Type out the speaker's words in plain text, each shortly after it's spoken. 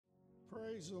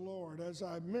Praise the Lord. As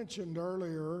I mentioned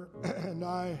earlier, and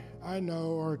I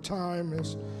know our time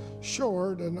is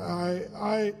short, and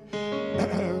I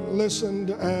listened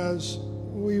as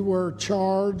we were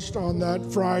charged on that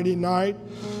Friday night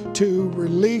to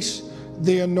release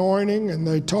the anointing, and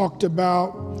they talked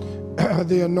about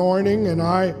the anointing, and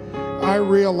I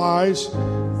realized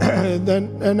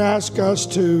and asked us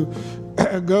to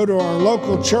go to our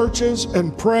local churches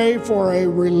and pray for a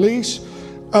release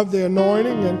of the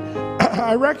anointing. And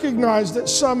I recognize that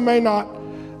some may not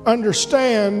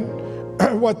understand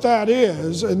what that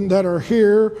is and that are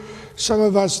here. Some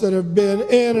of us that have been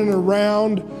in and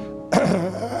around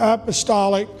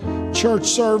apostolic church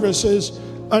services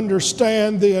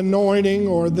understand the anointing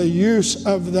or the use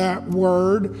of that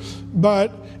word,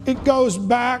 but it goes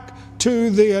back to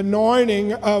the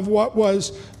anointing of what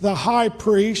was the high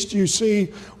priest. You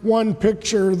see one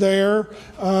picture there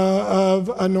of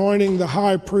anointing the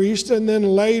high priest, and then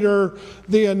later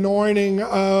the anointing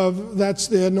of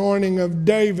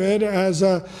David as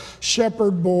a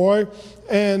shepherd boy,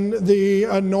 and the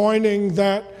anointing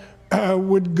that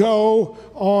would go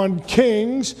on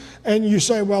kings. And you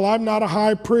say, well, I'm not a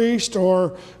high priest,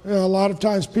 or a lot of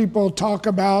times people talk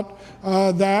about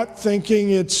that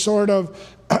thinking it's sort of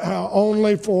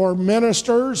only for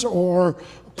ministers or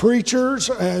preachers,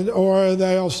 or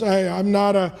they'll say, I'm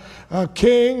not a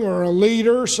king or a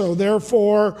leader, so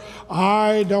therefore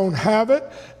I don't have it.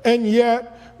 And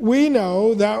yet we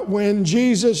know that when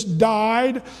Jesus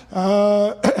died,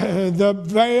 the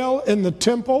veil in the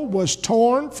temple was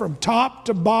torn from top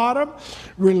to bottom,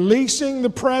 releasing the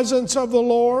presence of the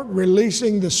Lord,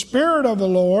 releasing the Spirit of the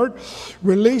Lord,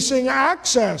 releasing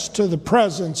access to the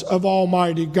presence of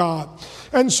Almighty God.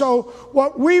 And so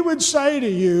what we would say to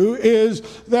you is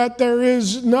that there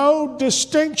is no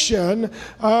distinction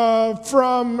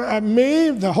from me,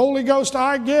 the Holy Ghost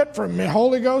I get, from the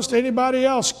Holy Ghost anybody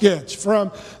else gets,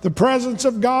 from the presence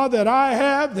of God that I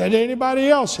have that anybody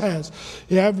else has.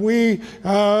 Have we,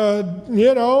 have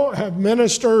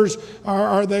ministers,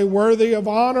 are they worthy of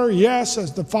honor? Yes,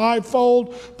 as the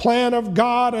fivefold plan of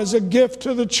God as a gift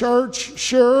to the church.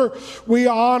 Sure, we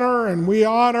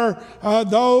honor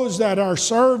those that are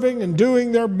serving and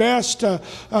doing their best to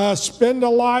spend a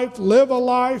life, live a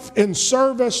life in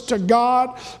service to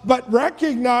God, but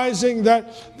recognizing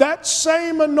that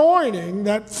same anointing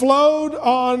that flowed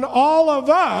on all of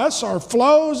us, or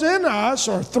flows in us,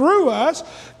 or through us,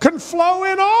 can flow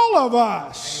in all of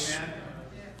us. Amen.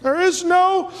 There is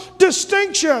no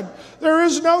distinction. There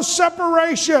is no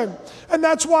separation. And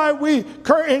that's why we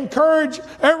encourage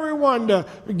everyone to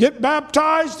get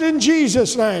baptized in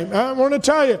Jesus' name. I want to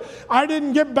tell you, I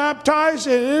didn't get baptized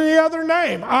in any other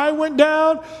name. I went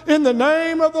down in the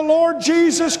name of the Lord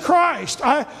Jesus Christ.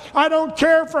 I don't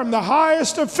care from the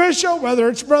highest official, whether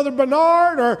it's Brother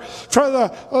Bernard or for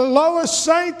the lowest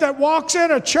saint that walks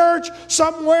in a church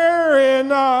somewhere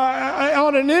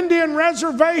on an Indian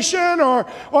reservation or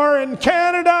in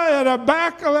Canada at a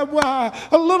back of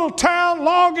a little town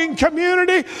logging community.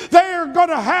 They are going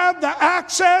to have the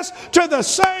access to the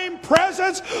same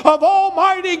presence of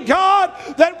Almighty God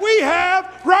that we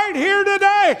have right here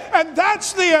today. And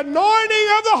that's the anointing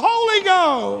of the Holy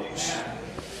Ghost.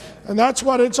 And that's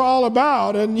what it's all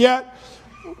about. And yet,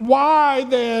 why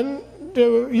then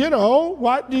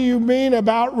what do you mean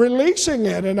about releasing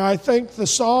it? And I think the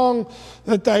song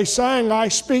that they sang, I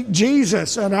speak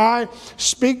Jesus and I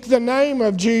speak the name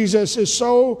of Jesus, is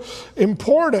so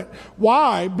important.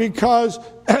 Why? Because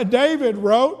David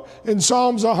wrote in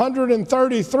Psalms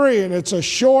 133, and it's a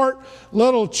short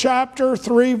little chapter,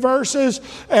 3 verses,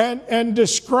 and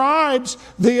describes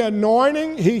the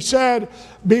anointing. He said,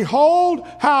 behold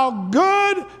how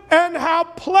good and how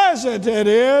pleasant it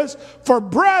is for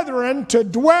brethren to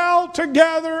dwell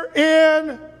together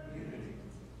in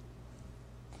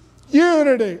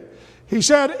unity. He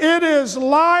said, it is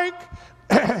like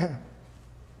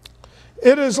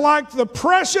the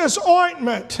precious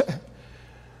ointment,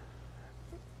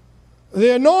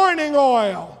 the anointing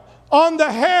oil on the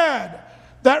head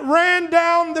that ran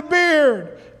down the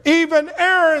beard, even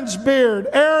Aaron's beard,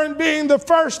 Aaron being the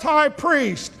first high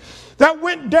priest, that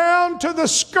went down to the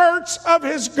skirts of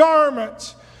his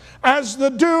garments, as the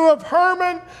dew of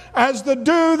Hermon, as the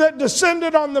dew that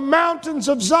descended on the mountains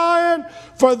of Zion.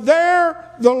 For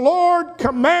there the Lord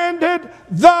commanded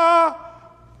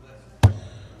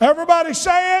everybody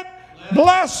say it,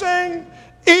 blessing,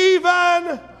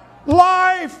 even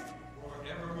life.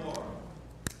 Forevermore.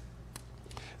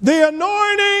 The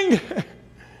anointing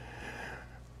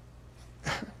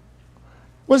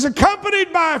was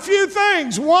accompanied by a few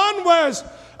things. One was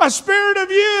a spirit of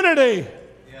unity.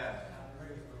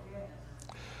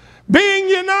 Being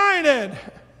united. united.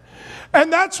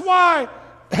 And that's why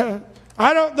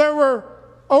there were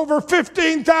over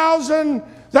 15,000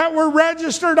 that were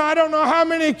registered. I don't know how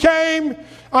many came.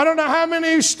 I don't know how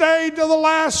many stayed to the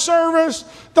last service,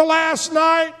 the last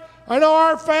night. I know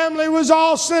our family was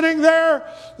all sitting there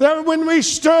when we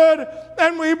stood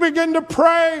and we began to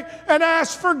pray and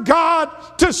ask for God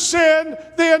to send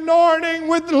the anointing.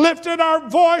 We lifted our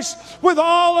voice with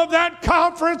all of that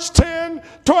conference, 10,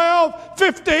 12,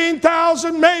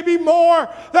 15,000, maybe more,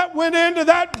 that went into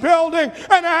that building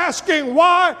and asking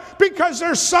why. Because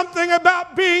there's something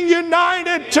about being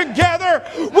united together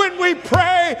when we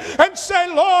pray and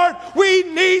say, Lord, we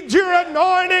need your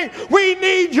anointing. We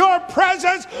need your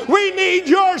presence. We need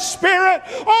your spirit.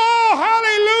 Oh,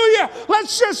 hallelujah.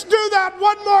 Let's just do that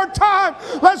one more time.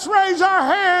 Let's raise our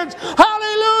hands.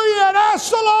 Hallelujah. And ask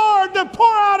the Lord to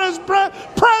pour out his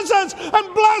presence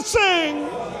and blessing.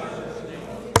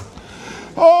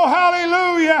 Oh,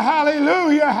 hallelujah,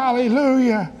 hallelujah,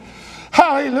 hallelujah,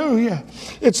 hallelujah.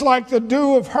 It's like the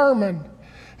dew of Hermon.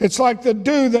 It's like the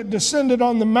dew that descended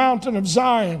on the mountain of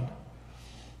Zion.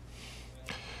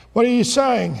 What are you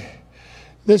saying?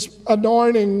 This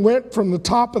anointing went from the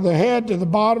top of the head to the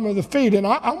bottom of the feet. And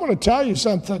I want to tell you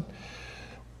something.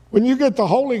 When you get the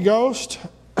Holy Ghost,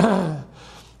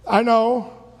 I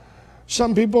know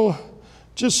some people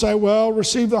just say, well,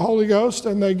 receive the Holy Ghost,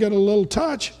 and they get a little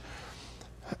touch.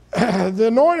 The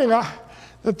anointing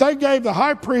that they gave the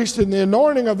high priest and the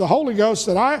anointing of the Holy Ghost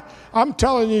that I'm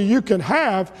telling you, you can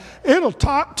have, it'll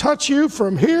touch you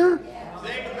from here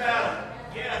Think about it.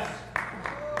 Yes.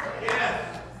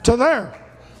 Yes. to there.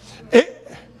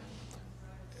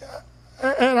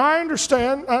 And I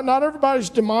understand, not everybody's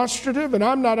demonstrative, and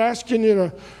I'm not asking you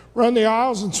to run the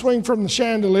aisles and swing from the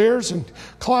chandeliers and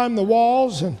climb the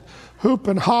walls and hoop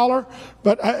and holler.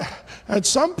 But at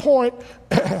some point,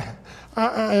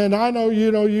 and I know,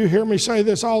 you hear me say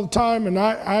this all the time, and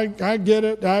I get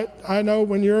it. I know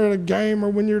when you're at a game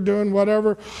or when you're doing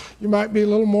whatever, you might be a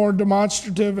little more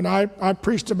demonstrative, and I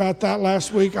preached about that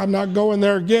last week. I'm not going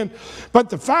there again. But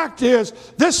the fact is,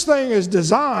 this thing is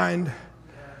designed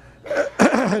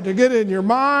to get in your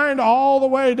mind all the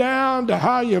way down to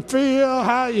how you feel,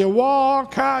 how you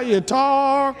walk, how you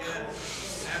talk.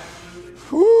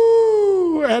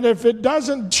 Woo. And if it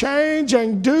doesn't change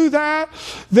and do that,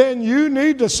 then you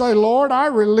need to say, Lord, I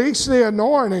release the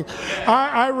anointing.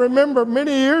 I remember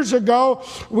many years ago,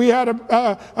 we had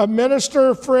a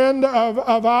minister friend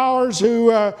of ours who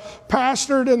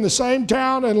pastored in the same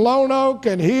town in Lone Oak,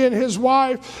 and he and his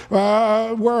wife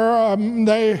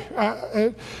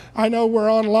I know we're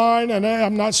online, and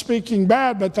I'm not speaking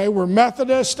bad, but they were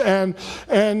Methodist, and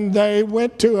they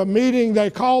went to a meeting. They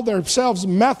called themselves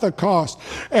Methocost,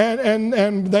 and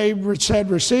they had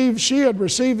she had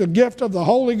received the gift of the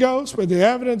Holy Ghost with the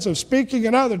evidence of speaking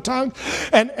in other tongues.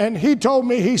 And he told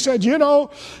me, he said,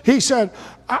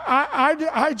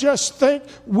 I just think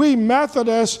we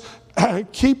Methodists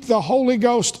keep the Holy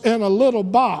Ghost in a little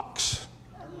box.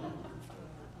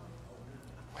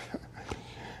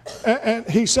 And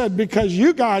he said, because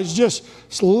you guys just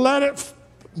let it.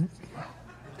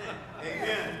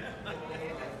 Amen.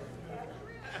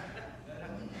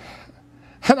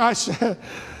 And I said,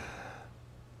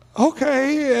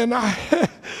 okay. And I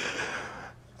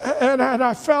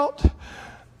felt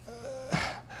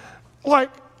like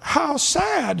how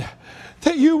sad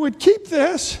that you would keep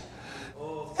this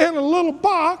in a little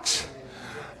box.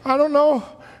 I don't know.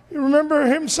 You remember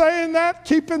him saying that,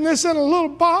 keeping this in a little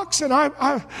box? And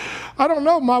I don't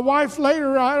know, my wife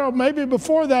later, maybe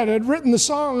before that, had written the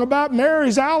song about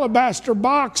Mary's alabaster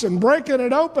box and breaking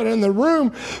it open in the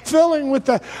room, filling with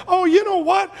the, oh, you know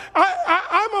what?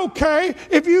 I'm okay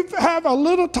if you have a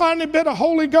little tiny bit of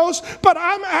Holy Ghost, but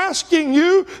I'm asking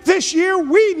you this year,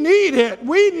 we need it.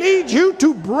 We need you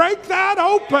to break that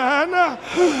open.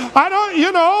 Why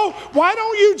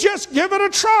don't you just give it a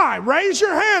try? Raise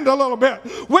your hand a little bit.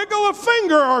 Wiggle a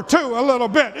finger or two a little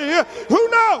bit. Who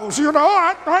knows?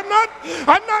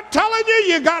 I'm not telling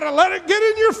you got to let it get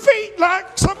in your feet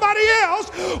like somebody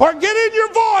else or get in your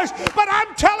voice, but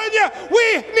I'm telling you,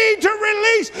 we need to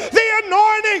release the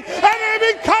anointing, and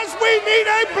because we need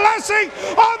a blessing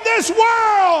on this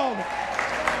world.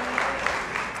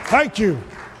 Thank you.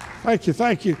 Thank you.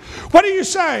 Thank you. What are you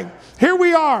saying? Here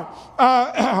we are.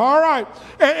 All right.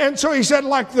 And so he said,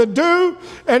 like the dew,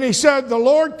 and he said, the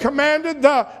Lord commanded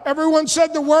everyone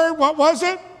said the word, what was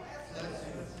it?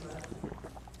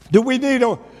 Do we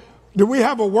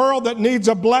have a world that needs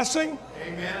a blessing?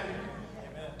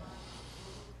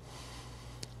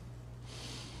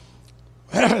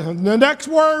 Amen. The next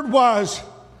word was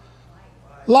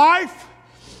life.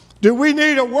 Do we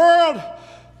need a world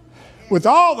with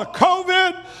all the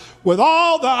COVID, with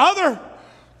all the other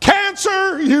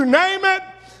cancer, you name it.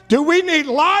 Do we need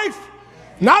life?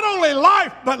 Not only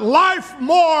life, but life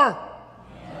more.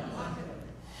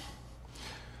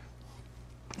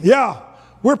 Yeah,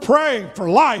 we're praying for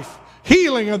life,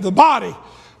 healing of the body,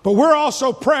 but we're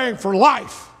also praying for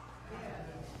life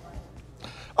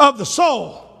of the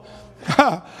soul.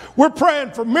 We're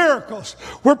praying for miracles.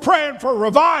 We're praying for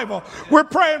revival. We're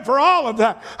praying for all of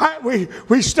that.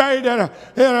 We stayed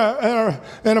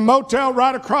in a motel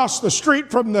right across the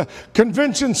street from the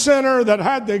convention center that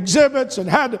had the exhibits and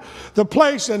had the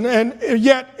place. And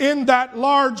yet in that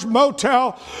large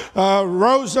motel,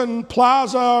 Rosen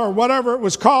Plaza or whatever it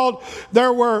was called,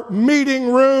 there were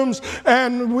meeting rooms.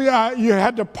 And you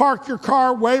had to park your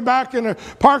car way back in a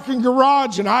parking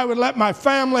garage. And I would let my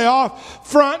family off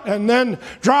front and then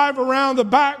drive around the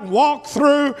back and walk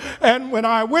through. And when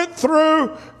I went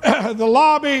through the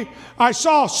lobby, I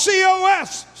saw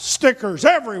COS stickers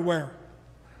everywhere.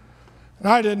 And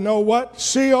I didn't know what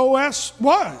COS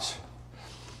was.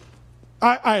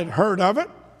 I had heard of it.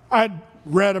 I'd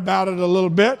read about it a little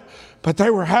bit. But they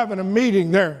were having a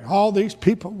meeting there. All these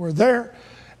people were there.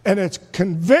 And it's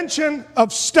Convention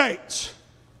of States.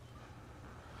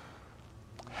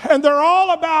 And they're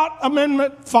all about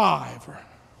Amendment 5 or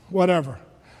whatever.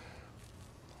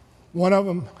 One of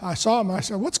them, I saw him, I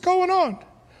said, what's going on?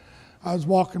 I was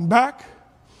walking back,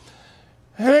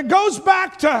 and it goes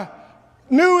back to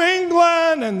New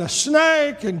England and the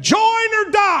snake and join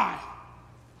or die.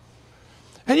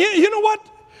 And you know what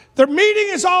their meeting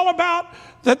is all about?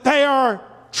 That they are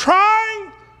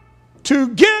trying to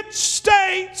get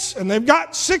states, and they've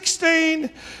got 16,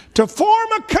 to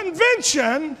form a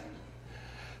convention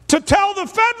to tell the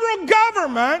federal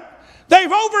government they've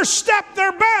overstepped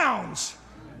their bounds.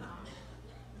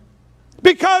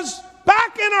 Because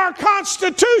back in our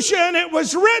Constitution, it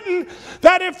was written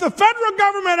that if the federal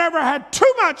government ever had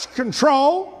too much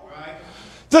control,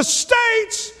 the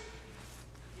states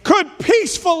could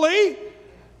peacefully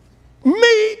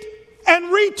meet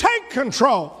and retake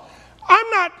control. I'm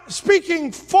not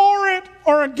speaking for it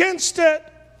or against it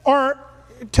or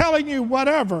telling you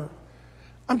whatever.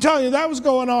 I'm telling you that was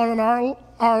going on in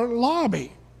our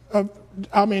lobby.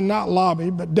 Not lobby,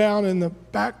 but down in the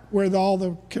back where all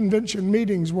the convention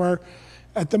meetings were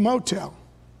at the motel.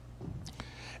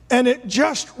 And it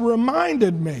just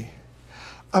reminded me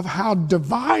of how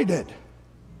divided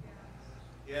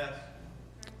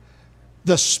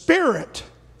the spirit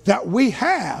that we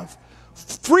have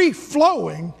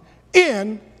free-flowing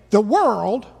in the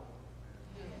world.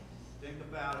 Think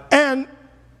about it. And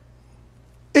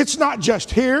it's not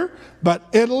just here, but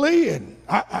Italy, and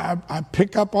I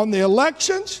pick up on the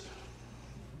elections,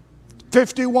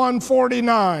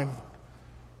 51-49,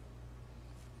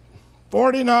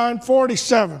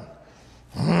 49-47.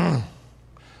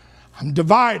 I'm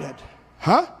divided,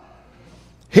 huh?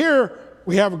 Here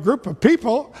we have a group of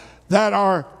people that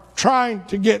are trying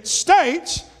to get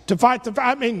states to fight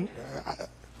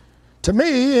to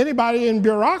me, anybody in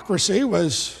bureaucracy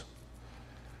was,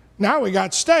 now we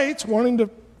got states wanting to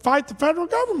fight the federal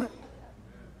government.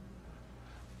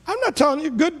 I'm not telling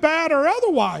you good, bad, or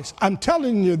otherwise. I'm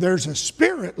telling you there's a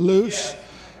spirit loose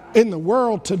in the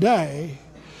world today,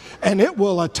 and it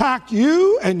will attack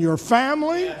you and your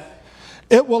family.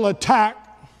 It will attack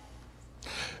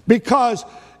because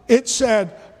it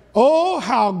said, oh,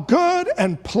 how good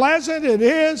and pleasant it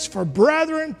is for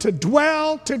brethren to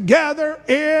dwell together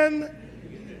in.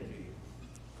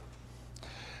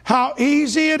 How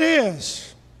easy it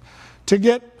is to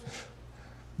get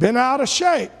been out of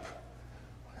shape.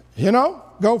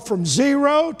 Go from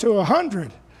 0 to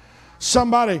 100.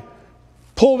 Somebody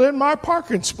pulled in my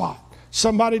parking spot.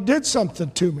 Somebody did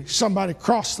something to me. Somebody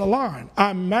crossed the line.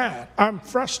 I'm mad. I'm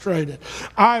frustrated.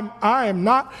 I'm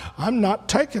not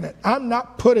taking it. I'm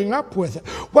not putting up with it.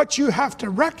 What you have to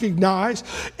recognize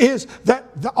is that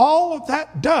all of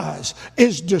that does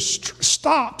is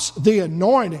stops the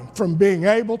anointing from being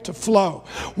able to flow.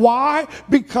 Why?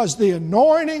 Because the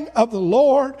anointing of the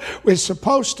Lord is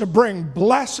supposed to bring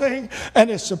blessing, and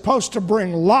it's supposed to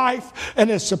bring life, and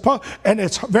it's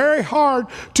very hard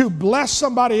to bless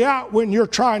somebody out when you're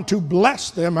trying to bless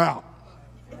them out.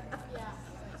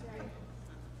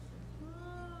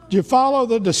 Do you follow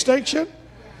the distinction?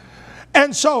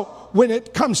 And so when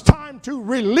it comes time to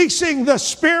releasing the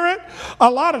Spirit,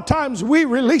 a lot of times we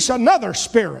release another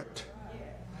spirit.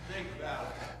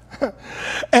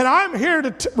 And I'm here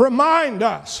to remind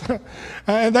us,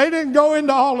 and they didn't go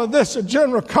into all of this at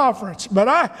General Conference, but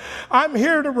I'm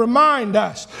here to remind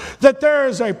us that there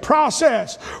is a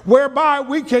process whereby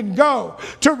we can go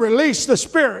to release the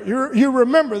Spirit. You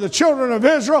remember the children of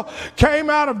Israel came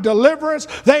out of deliverance.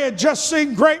 They had just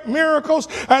seen great miracles,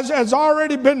 as has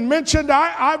already been mentioned.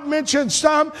 I've mentioned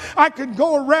some. I could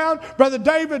go around. Brother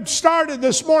David started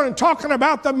this morning talking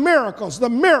about the miracles, the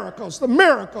miracles, the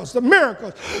miracles, the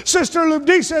miracles. Sister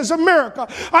Lubdi says a miracle.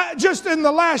 Just in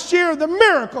the last year, the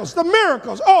miracles, the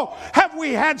miracles. Oh, have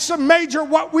we had some major,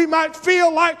 what we might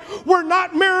feel like were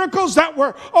not miracles, that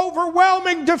were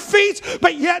overwhelming defeats,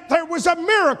 but yet there was a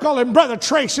miracle in Brother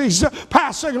Tracy's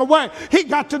passing away. He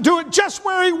got to do it just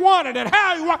where he wanted it,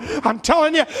 how he wanted. I'm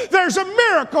telling you, there's a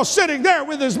miracle sitting there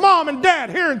with his mom and dad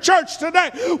here in church today.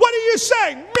 What are you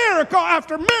saying? Miracle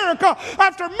after miracle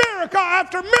after miracle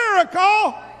after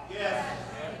miracle. Yes.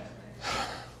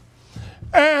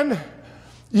 And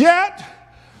yet,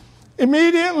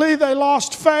 immediately they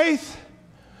lost faith.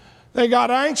 They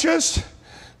got anxious.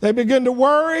 They began to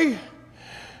worry.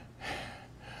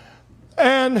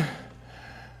 And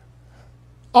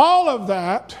all of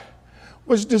that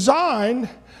was designed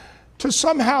to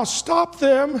somehow stop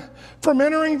them from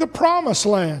entering the promised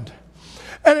land.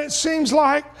 And it seems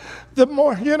like the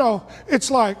more,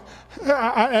 it's like,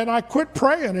 and I quit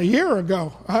praying a year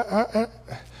ago.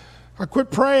 I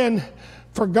quit praying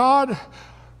for God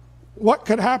what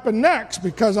could happen next,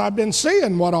 because I've been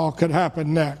seeing what all could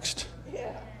happen next.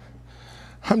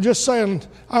 I'm just saying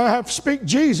I have to speak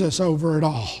Jesus over it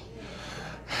all.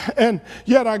 And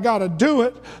yet I got to do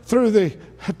it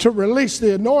to release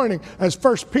the anointing. As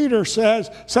 1 Peter said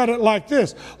it like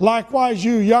this: likewise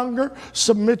you younger,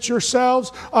 submit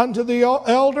yourselves unto the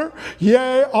elder.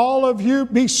 Yea, all of you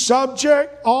be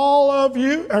subject, all of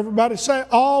you. Everybody say,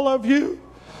 all of you.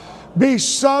 Be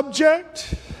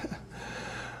subject.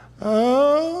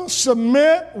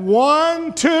 Submit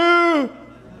one to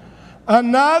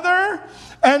another,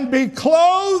 and be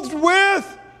clothed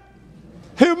with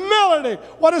humility.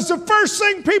 What is the first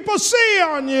thing people see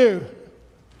on you?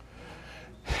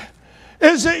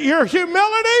 Is it your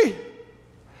humility?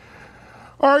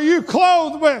 Or are you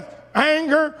clothed with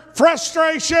anger,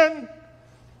 frustration?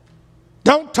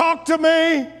 Don't talk to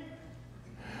me.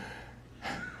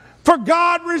 For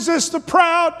God resists the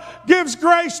proud, gives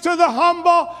grace to the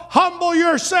humble. Humble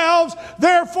yourselves,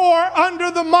 therefore, under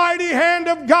the mighty hand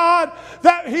of God,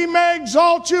 that He may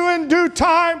exalt you in due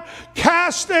time,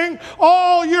 casting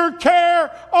all your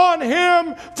care on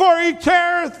Him, for He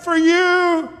careth for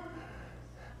you.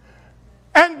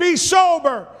 And be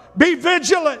sober, be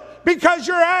vigilant, because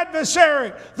your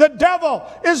adversary, the devil,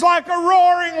 is like a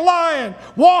roaring lion,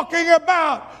 walking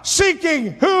about,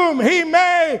 seeking whom he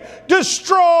may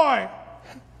destroy.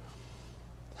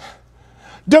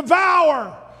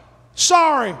 Devour.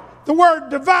 Sorry, the word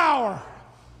devour.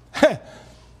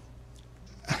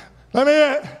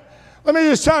 Let me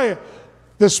just tell you,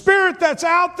 the spirit that's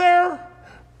out there,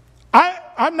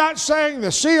 I'm not saying the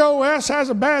COS has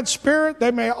a bad spirit. They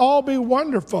may all be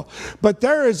wonderful. But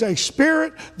there is a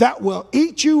spirit that will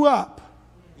eat you up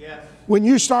when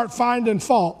you start finding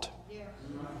fault.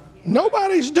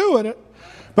 Nobody's doing it.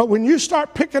 But when you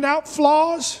start picking out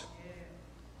flaws,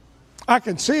 I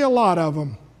can see a lot of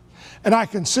them. And I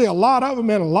can see a lot of them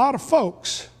in a lot of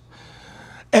folks.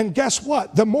 And guess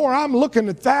what? The more I'm looking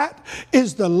at that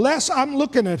is the less I'm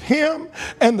looking at Him,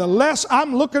 and the less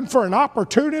I'm looking for an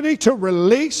opportunity to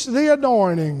release the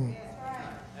anointing.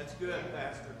 That's good,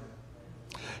 Pastor.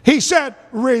 He said,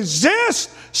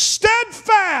 resist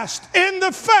steadfast in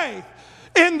the faith.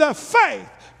 In the faith.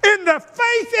 In the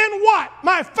faith in what?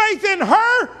 My faith in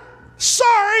her?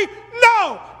 Sorry,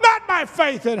 no, not my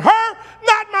faith in her,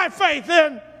 not my faith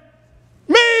in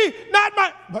me,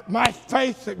 but my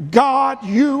faith that God,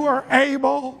 you are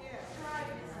able.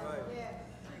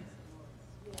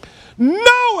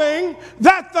 Knowing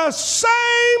that the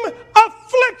same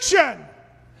affliction,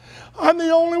 I'm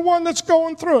the only one that's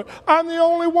going through it. I'm the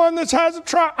only one that has a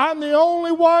trial. I'm the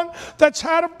only one that's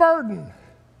had a burden.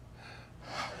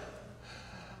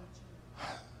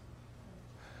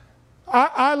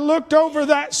 I looked over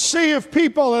that sea of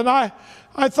people, and I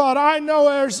thought, I know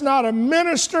there's not a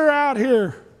minister out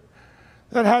here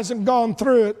that hasn't gone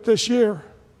through it this year.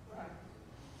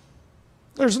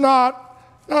 There's not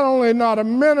only not a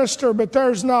minister, but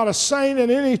there's not a saint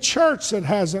in any church that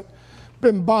hasn't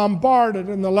been bombarded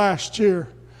in the last year.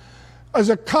 As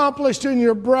accomplished in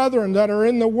your brethren that are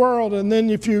in the world, and then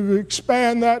if you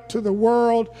expand that to the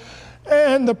world,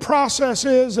 and the process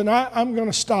is, and I'm going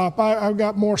to stop. I've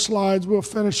got more slides. We'll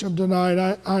finish them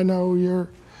tonight. I know you're...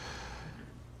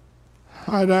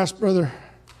 I'd asked Brother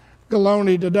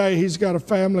Galoni today. He's got a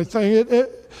family thing.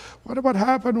 What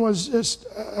happened was just,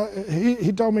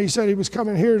 he told me, he said he was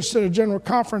coming here instead of general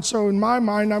conference. So in my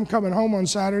mind, I'm coming home on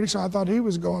Saturday. So I thought he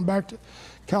was going back to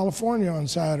California on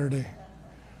Saturday.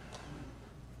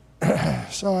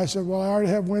 So I said, well, I already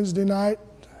have Wednesday night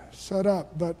set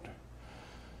up, but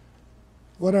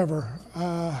whatever.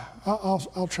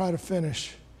 I'll try to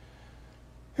finish.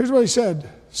 Here's what he said.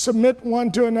 Submit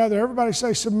one to another. Everybody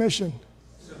say submission.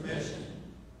 Submission.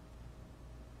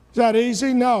 Is that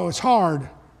easy? No, it's hard.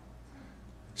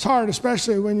 It's hard,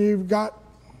 especially when you've got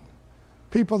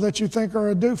people that you think are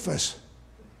a doofus.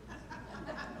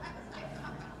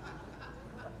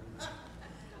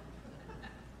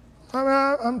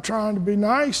 I'm trying to be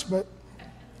nice, but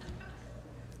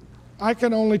I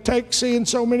can only take seeing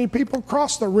so many people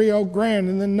cross the Rio Grande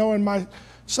and then knowing my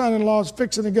son-in-law is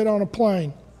fixing to get on a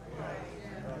plane.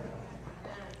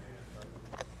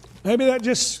 Maybe that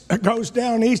just goes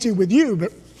down easy with you,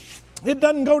 but it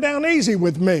doesn't go down easy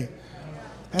with me.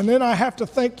 And then I have to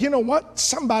think, you know what?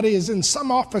 Somebody is in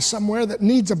some office somewhere that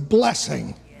needs a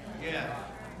blessing. Yeah,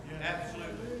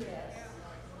 absolutely.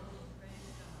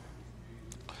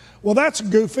 Well, that's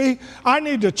goofy. I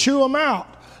need to chew them out.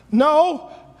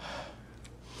 No,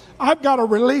 I've got to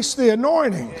release the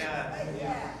anointing.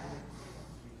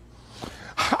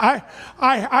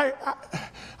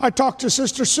 I talked to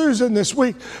Sister Susan this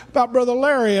week about Brother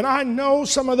Larry, and I know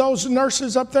some of those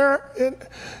nurses up there,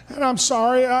 and I'm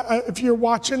sorry if you're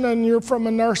watching and you're from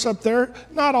a nurse up there,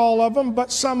 not all of them,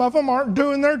 but some of them aren't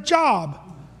doing their job.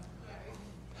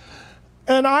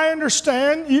 And I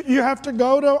understand you have to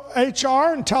go to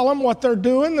HR and tell them what they're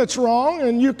doing that's wrong,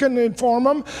 and you can inform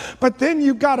them. But then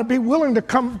you've got to be willing to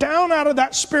come down out of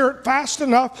that spirit fast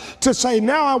enough to say,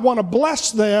 now I want to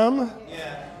bless them.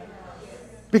 Yeah.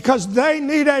 Because they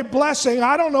need a blessing.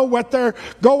 I don't know what they're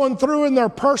going through in their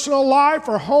personal life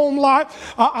or home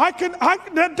life.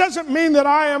 That doesn't mean that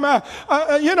I am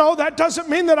that doesn't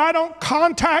mean that I don't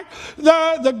contact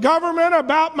the government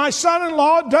about my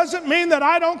son-in-law. Doesn't mean that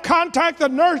I don't contact the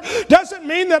nurse. Doesn't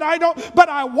mean that I don't, but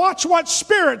I watch what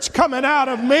spirit's coming out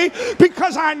of me,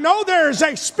 because I know there is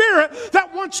a spirit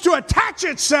that wants to attach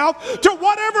itself to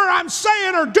whatever I'm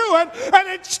saying or doing, and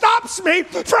it stops me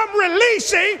from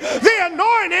releasing the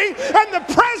anointing and the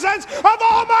presence of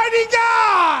Almighty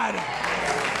God.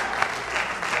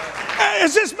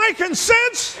 Is this making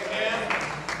sense?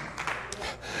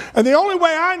 And the only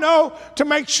way I know to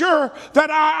make sure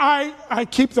that I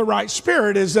keep the right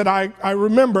spirit is that I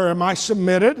remember, am I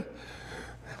submitted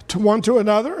to one to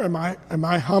another? Am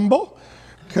I humble?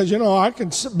 Because, I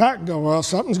can sit back and go, well,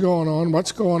 something's going on.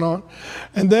 What's going on?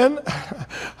 And then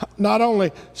not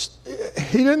only,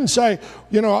 he didn't say,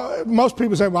 most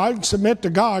people say, well, I can submit to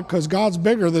God because God's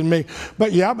bigger than me.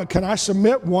 But can I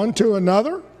submit one to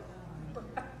another?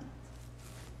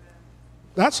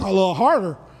 That's a little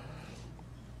harder.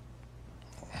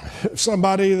 If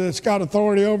somebody that's got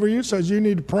authority over you says you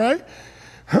need to pray,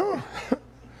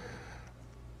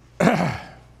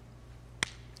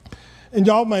 and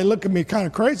y'all may look at me kind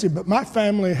of crazy, but my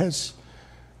family has,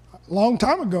 a long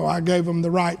time ago, I gave them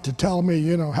the right to tell me,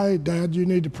 hey, Dad, you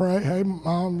need to pray. Hey,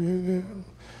 Mom,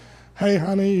 hey,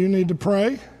 honey, you need to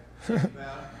pray.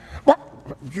 Well,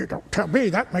 you don't tell me.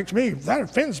 That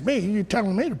offends me. You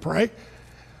telling me to pray.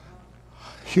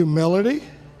 Humility.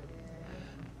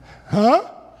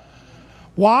 Huh?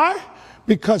 Why?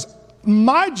 Because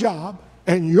my job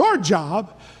and your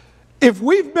job, if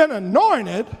we've been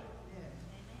anointed,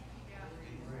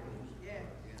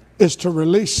 is to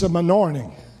release some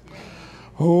anointing.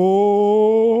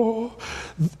 Oh,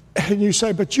 and you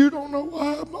say, but you don't know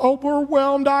how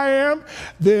overwhelmed I am.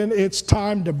 Then it's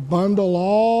time to bundle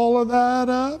all of that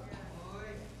up.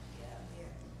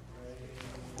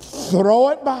 Throw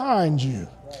it behind you.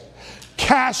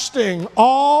 Casting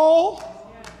all.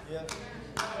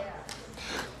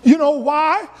 You know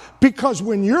why? Because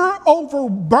when you're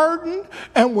overburdened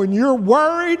and when you're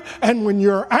worried and when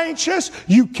you're anxious,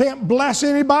 you can't bless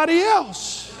anybody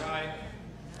else.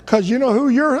 Because you know who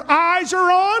your eyes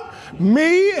are on?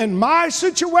 Me and my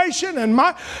situation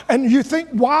and you think,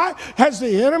 why has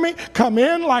the enemy come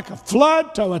in like a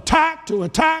flood to attack?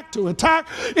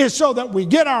 Is so that we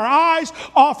get our eyes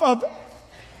off of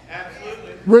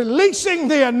releasing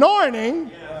the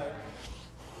anointing.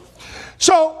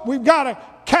 So we've got to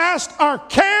cast our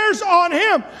cares on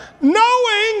Him,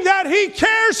 knowing that He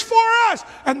cares for us.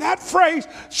 And that phrase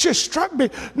just struck me,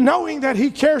 knowing that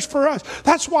He cares for us.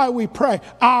 That's why we pray,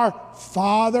 Our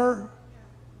Father.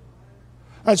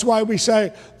 That's why we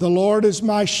say, the Lord is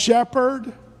my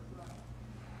shepherd.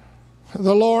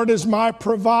 The Lord is my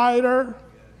provider.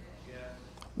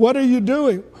 What are you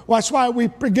doing? Well, that's why we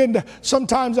begin to,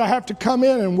 sometimes I have to come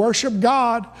in and worship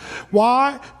God.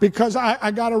 Why? Because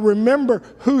I got to remember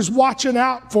who's watching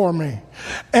out for me.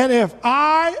 And if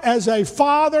I, as a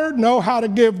father, know how to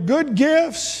give good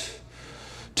gifts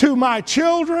to my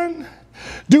children,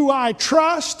 do I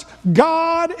trust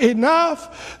God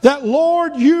enough that,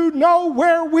 Lord, you know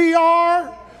where we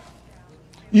are?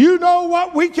 You know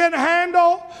what we can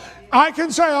handle? I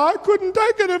can say, I couldn't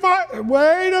take it if I...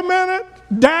 Wait a minute.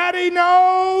 Daddy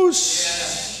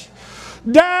knows.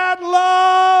 Dad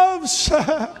loves.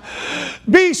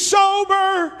 Be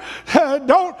sober.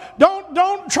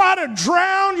 Don't try to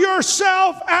drown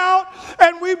yourself out.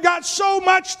 And we've got so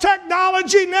much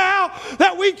technology now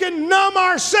that we can numb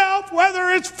ourselves,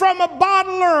 whether it's from a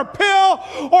bottle or a pill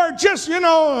or just,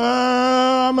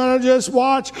 I'm going to just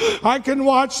watch. I can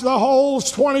watch the whole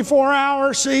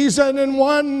 24-hour season in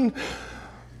one.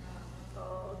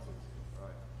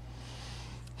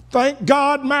 Thank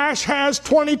God MASH has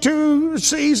 22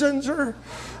 seasons, or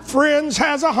Friends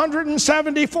has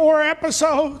 174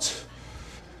 episodes.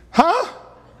 Huh?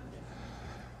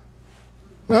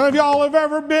 None of y'all have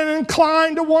ever been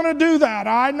inclined to want to do that,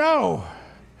 I know.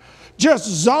 Just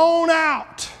zone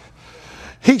out.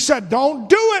 He said, don't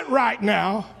do it right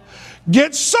now.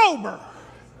 Get sober.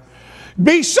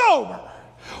 Be sober.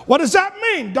 What does that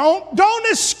mean?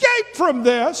 Don't escape from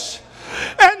this.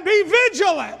 And be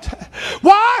vigilant.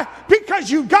 Why?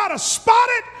 Because you've got to spot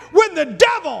it when the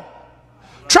devil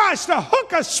tries to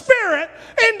hook a spirit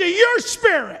into your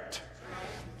spirit.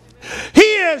 He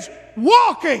is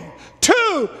walking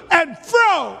to and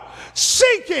fro,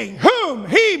 seeking whom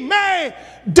he may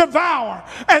devour.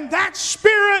 And that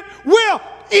spirit will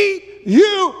eat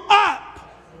you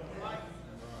up.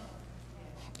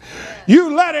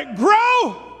 You let it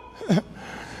grow.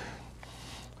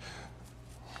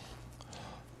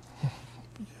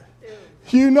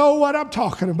 You know what I'm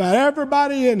talking about.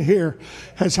 Everybody in here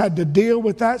has had to deal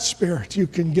with that spirit. You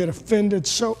can get offended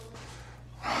so...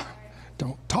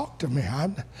 Don't talk to me.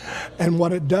 And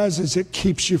what it does is it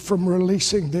keeps you from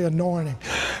releasing the anointing.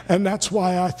 And that's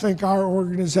why I think our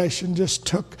organization just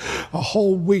took a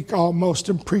whole week almost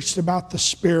and preached about the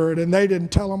Spirit. And they didn't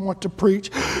tell them what to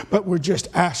preach, but we're just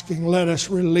asking, let us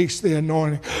release the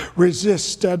anointing. Resist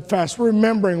steadfast.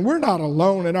 Remembering we're not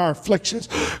alone in our afflictions.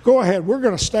 Go ahead. We're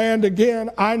going to stand again.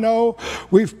 I know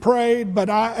we've prayed, but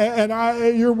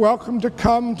you're welcome to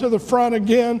come to the front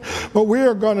again. But we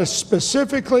are going to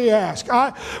specifically ask,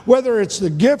 whether it's the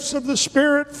gifts of the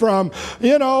Spirit from,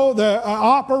 the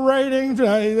operating,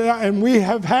 and we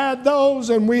have had those,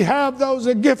 and we have those,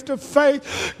 a gift of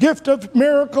faith, gift of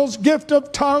miracles, gift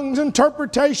of tongues,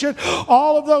 interpretation,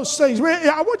 all of those things.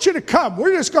 I want you to come.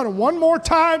 We're just going to, one more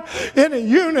time in a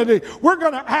unity, we're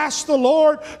going to ask the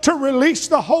Lord to release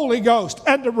the Holy Ghost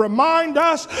and to remind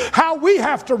us how we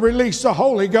have to release the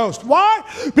Holy Ghost. Why?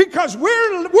 Because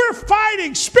we're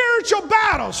fighting spiritual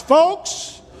battles,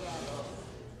 folks.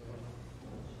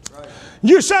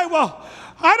 You say, well,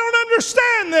 I don't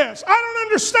understand this. I don't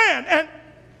understand. And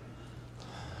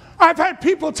I've had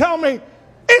people tell me,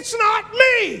 it's not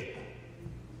me.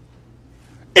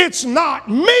 It's not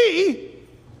me.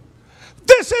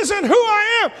 This isn't who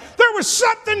I am. There was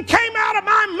something came out of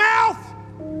my mouth,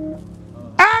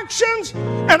 actions,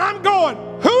 and I'm going,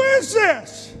 who is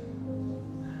this?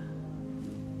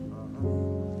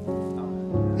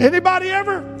 Anybody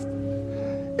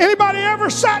ever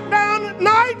sat down at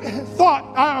night and thought,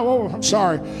 I'm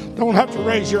sorry, don't have to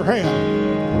raise your hand,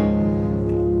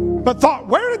 but thought,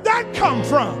 where did that come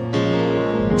from?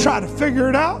 Try to figure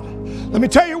it out. Let me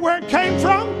tell you where it came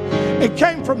from. It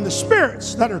came from the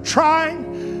spirits that are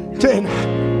trying to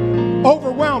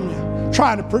overwhelm you,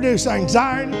 trying to produce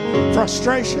anxiety,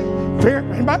 frustration, fear.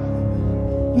 Anybody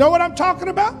know what I'm talking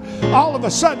about? All of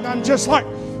a sudden, I'm just like,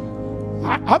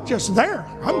 I'm just there.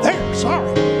 I'm there.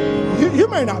 Sorry. You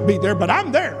may not be there, but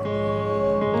I'm there.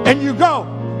 And you go,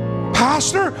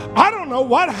 Pastor, I don't know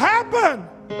what happened.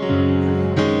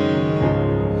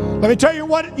 Let me tell you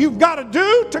what you've got to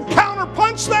do to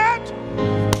counterpunch that.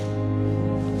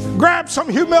 Grab some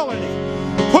humility.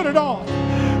 Put it on.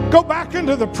 Go back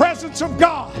into the presence of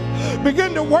God.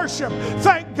 Begin to worship.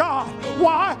 Thank God.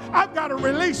 Why? I've got to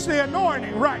release the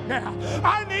anointing right now.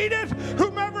 I need it.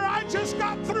 Whomever I just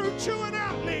got through chewing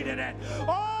out needed it.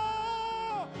 Oh,